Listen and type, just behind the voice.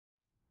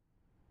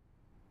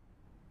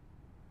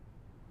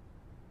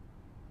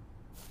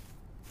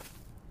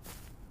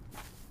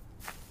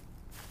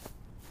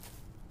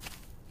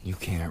You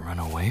can't run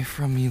away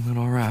from me,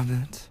 little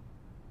rabbit.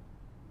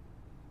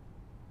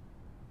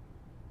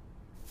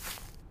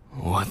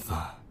 What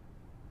the?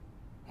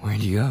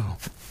 Where'd you go?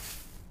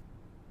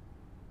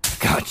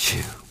 Got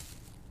you.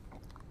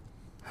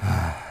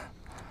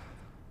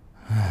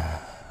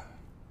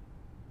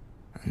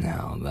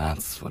 Now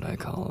that's what I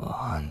call a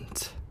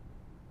hunt.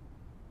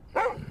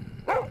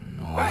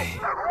 Wait.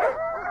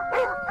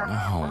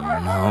 No.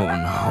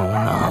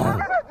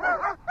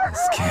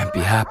 This can't be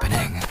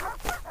happening.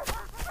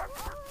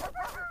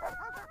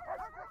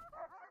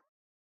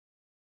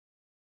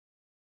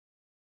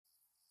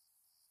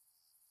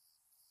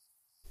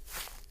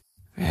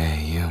 Hey,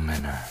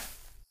 human.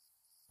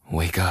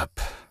 Wake up.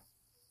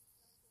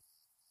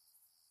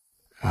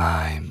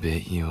 I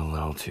bit you a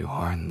little too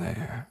hard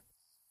there.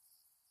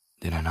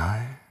 Didn't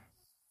I?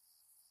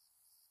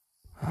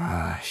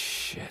 Ah,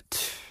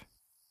 shit.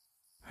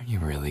 Are you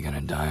really gonna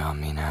die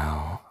on me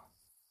now?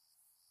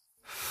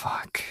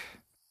 Fuck.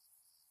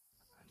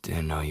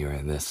 Didn't know you were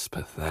this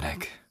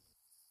pathetic.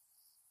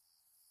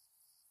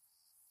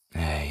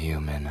 Hey,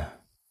 human.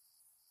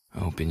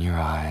 Open your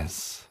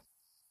eyes.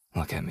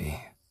 Look at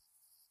me.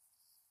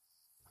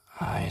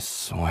 I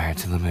swear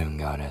to the moon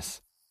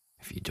goddess,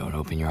 if you don't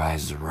open your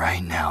eyes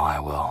right now, I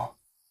will.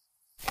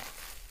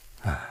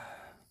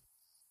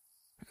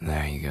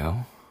 There you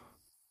go.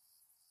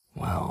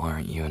 Well,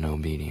 aren't you an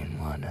obedient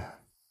one?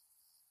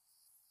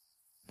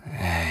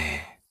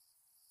 Hey,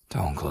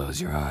 don't close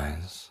your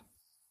eyes.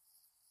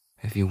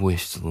 If you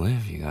wish to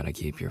live, you gotta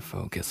keep your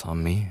focus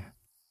on me.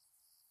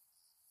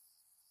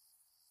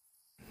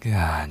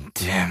 God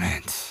damn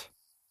it.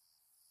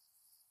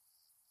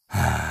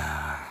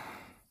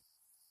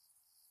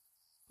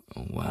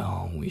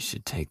 Well, we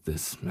should take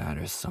this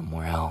matter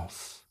somewhere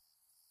else.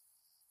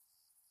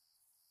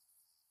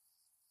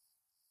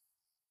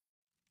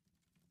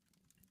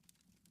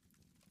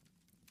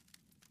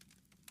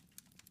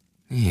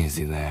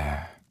 Easy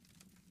there.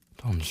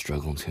 Don't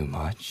struggle too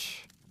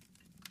much.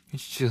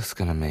 It's just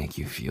gonna make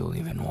you feel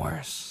even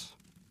worse.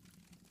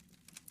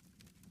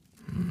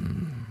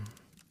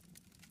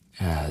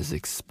 As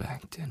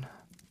expected.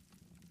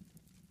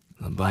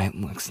 The bite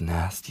looks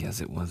nasty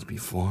as it was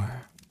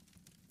before.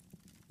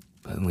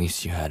 But at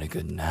least you had a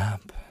good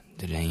nap,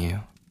 didn't you?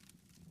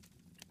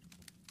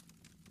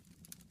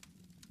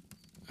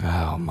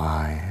 Oh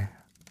my.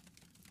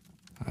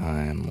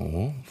 I'm a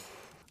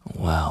wolf.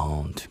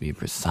 Well, to be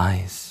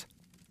precise,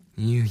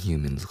 you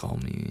humans call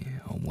me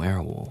a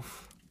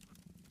werewolf.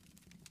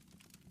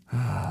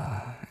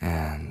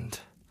 And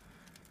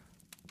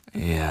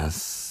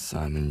yes,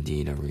 I'm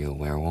indeed a real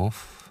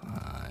werewolf,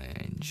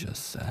 I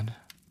just said.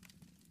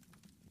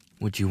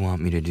 What you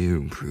want me to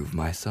do, prove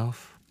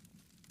myself?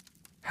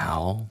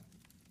 Howl?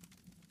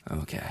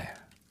 Okay,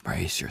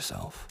 brace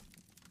yourself.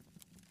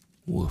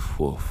 Woof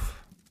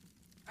woof.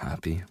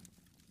 Happy?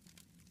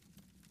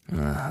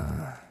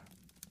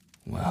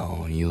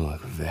 Well, you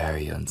look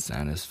very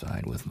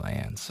unsatisfied with my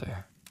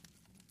answer.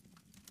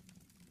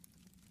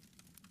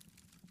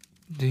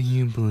 Do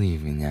you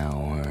believe me now,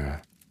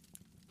 or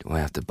do I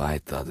have to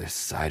bite the other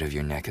side of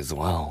your neck as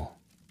well?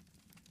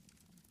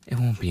 It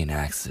won't be an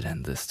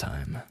accident this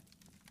time.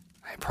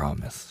 I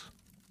promise.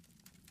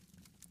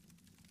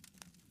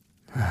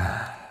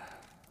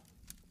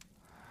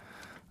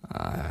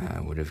 I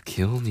would have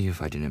killed you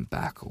if I didn't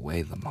back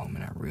away the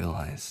moment I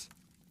realized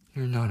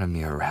you're not a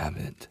mere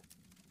rabbit.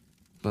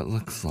 But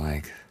looks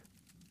like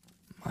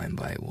my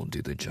bite will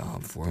do the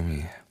job for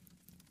me.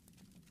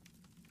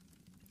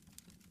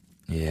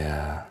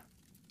 Yeah,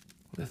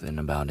 within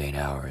about 8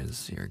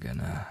 hours, you're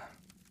gonna...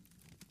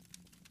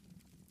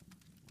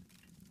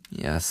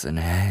 Yes, and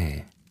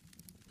hey,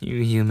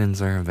 you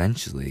humans are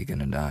eventually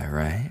gonna die,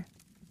 right?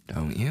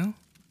 Don't you?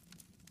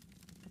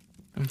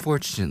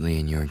 Unfortunately,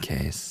 in your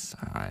case,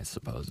 I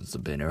suppose it's a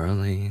bit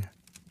early.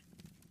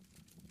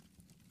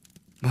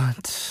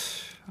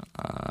 But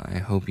I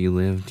hope you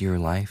lived your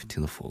life to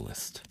the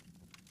fullest.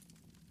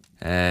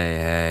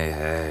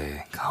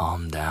 Hey,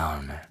 calm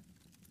down.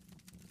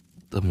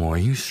 The more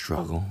you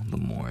struggle, the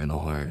more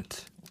it'll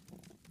hurt.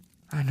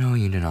 I know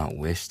you do not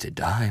wish to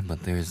die,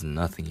 but there's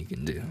nothing you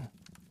can do.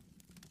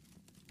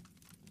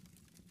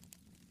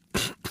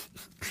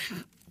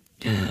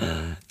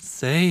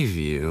 Save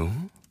you?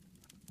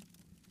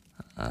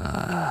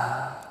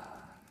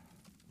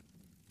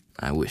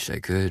 I wish I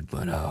could,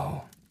 but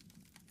oh,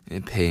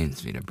 it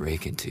pains me to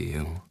break it to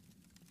you.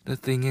 The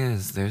thing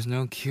is, there's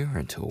no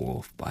cure to a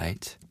wolf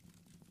bite.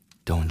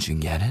 Don't you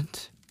get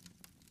it?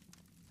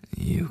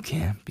 You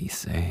can't be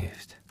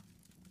saved.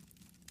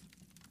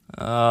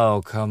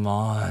 Oh, come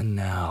on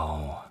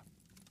now.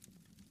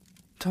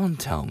 Don't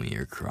tell me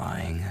you're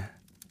crying.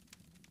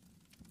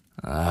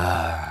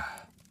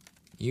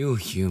 You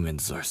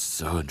humans are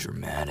so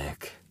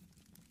dramatic.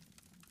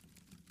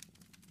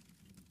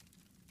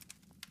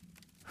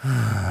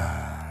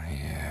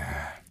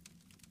 Here.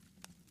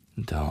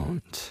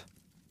 Don't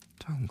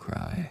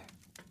cry.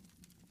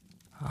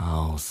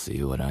 I'll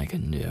see what I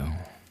can do.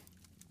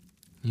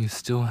 You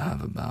still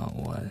have about,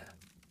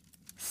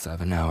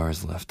 7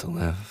 hours left to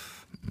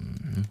live?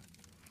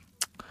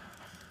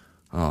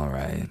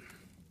 Alright.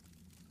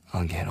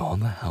 I'll get all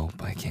the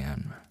help I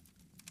can.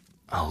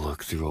 I'll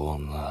look through all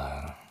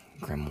the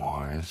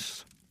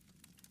grimoires.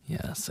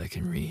 Yes, I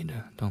can read.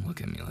 Don't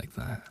look at me like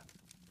that.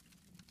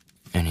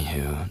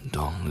 Anywho,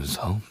 don't lose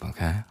hope,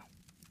 okay?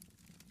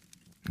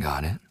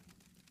 Got it?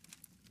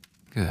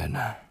 Good.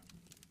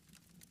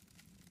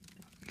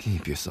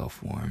 Keep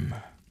yourself warm.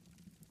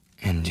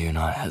 And do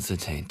not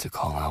hesitate to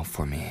call out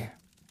for me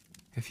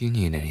if you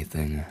need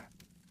anything.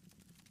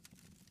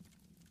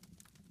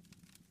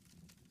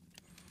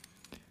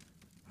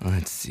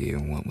 Let's see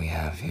what we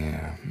have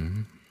here.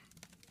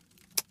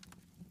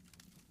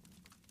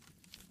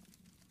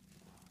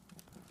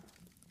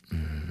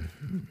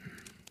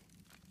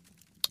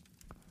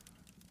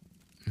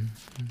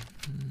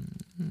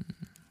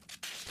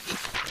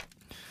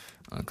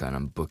 What kind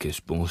of bookish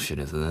bullshit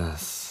is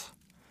this?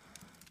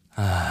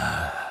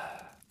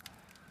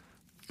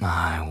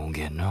 I will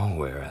get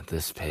nowhere at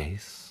this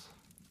pace.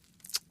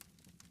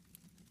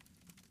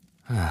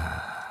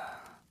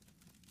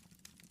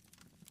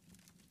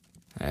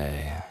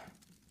 Hey,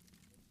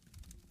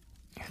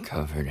 you're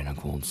covered in a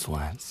cold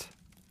sweat.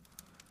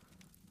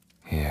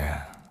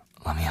 Here,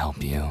 let me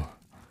help you.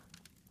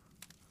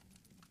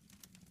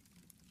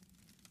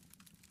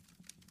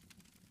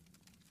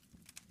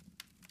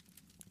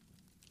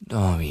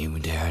 Don't you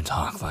dare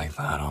talk like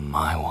that on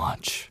my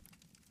watch.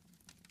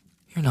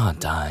 You're not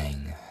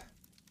dying.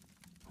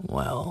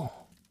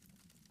 Well,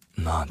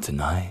 not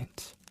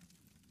tonight.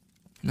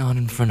 Not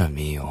in front of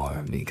me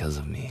or because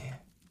of me.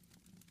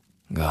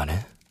 Got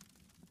it?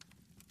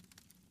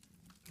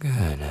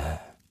 Good.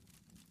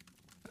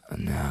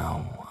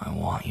 Now, I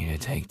want you to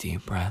take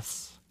deep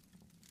breaths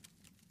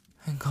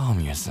and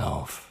calm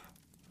yourself.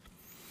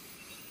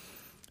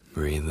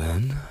 Breathe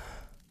in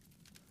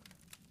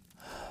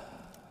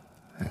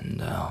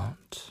and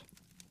out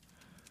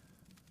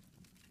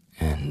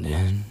and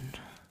in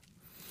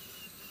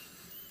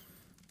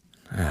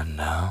and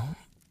out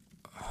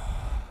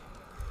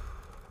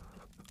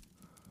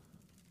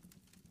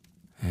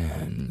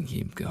and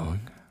keep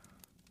going.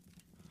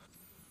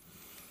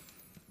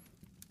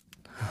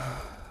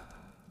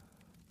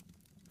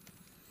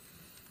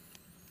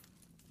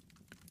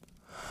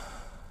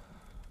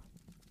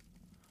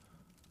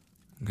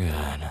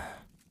 Good.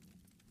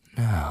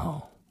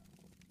 Now,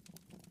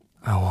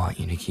 I want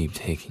you to keep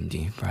taking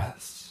deep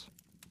breaths.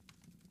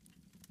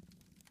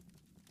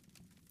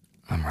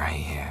 I'm right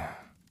here,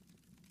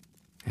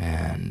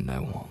 and I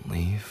won't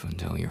leave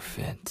until you're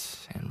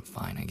fit and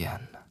fine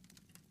again.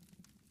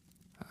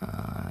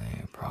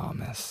 I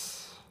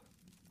promise.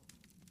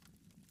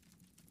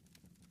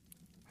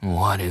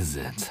 What is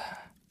it?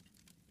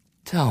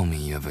 Tell me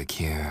you have a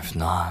cure. If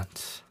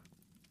not,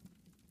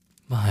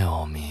 by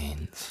all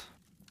means,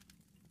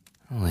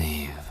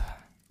 leave.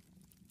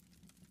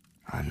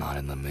 I'm not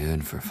in the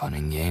mood for fun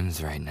and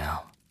games right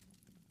now.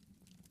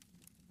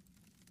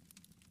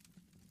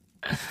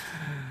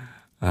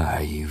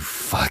 Are you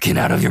fucking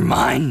out of your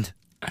mind?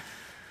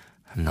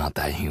 I'm not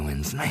that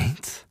human's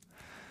mate.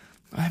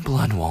 My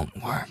blood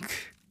won't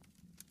work.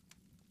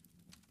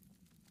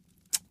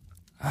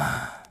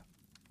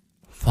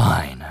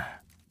 Fine.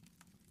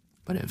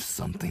 But if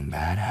something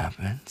bad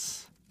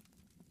happens,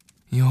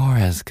 you're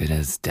as good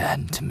as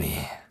dead to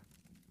me.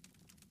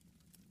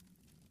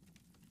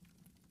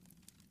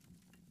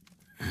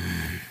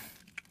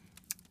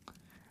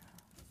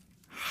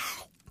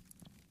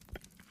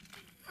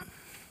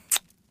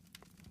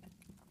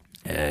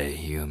 Hey,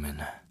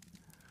 human.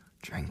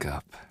 Drink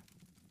up.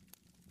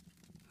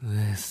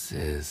 This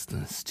is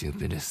the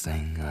stupidest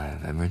thing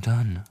I've ever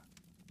done.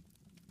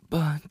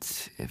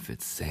 But if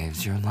it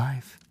saves your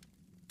life,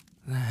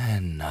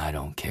 then I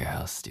don't care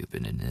how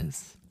stupid it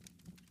is.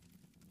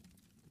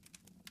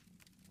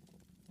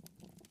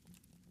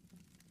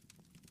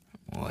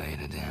 Wait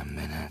a damn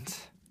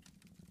minute.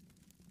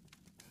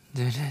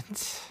 Did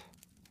it?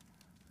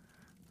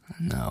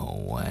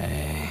 No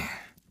way.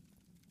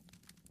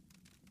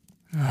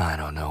 I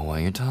don't know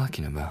what you're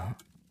talking about.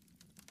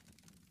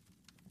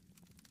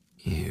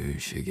 You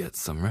should get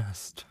some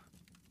rest.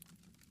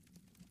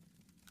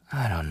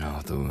 I don't know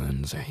if the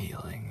wounds are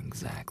healing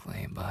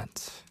exactly,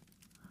 but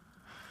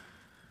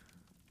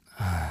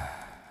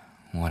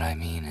what I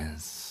mean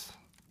is,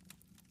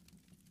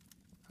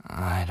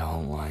 I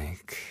don't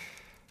like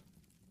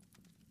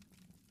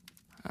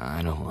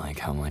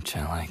how much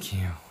I like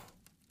you.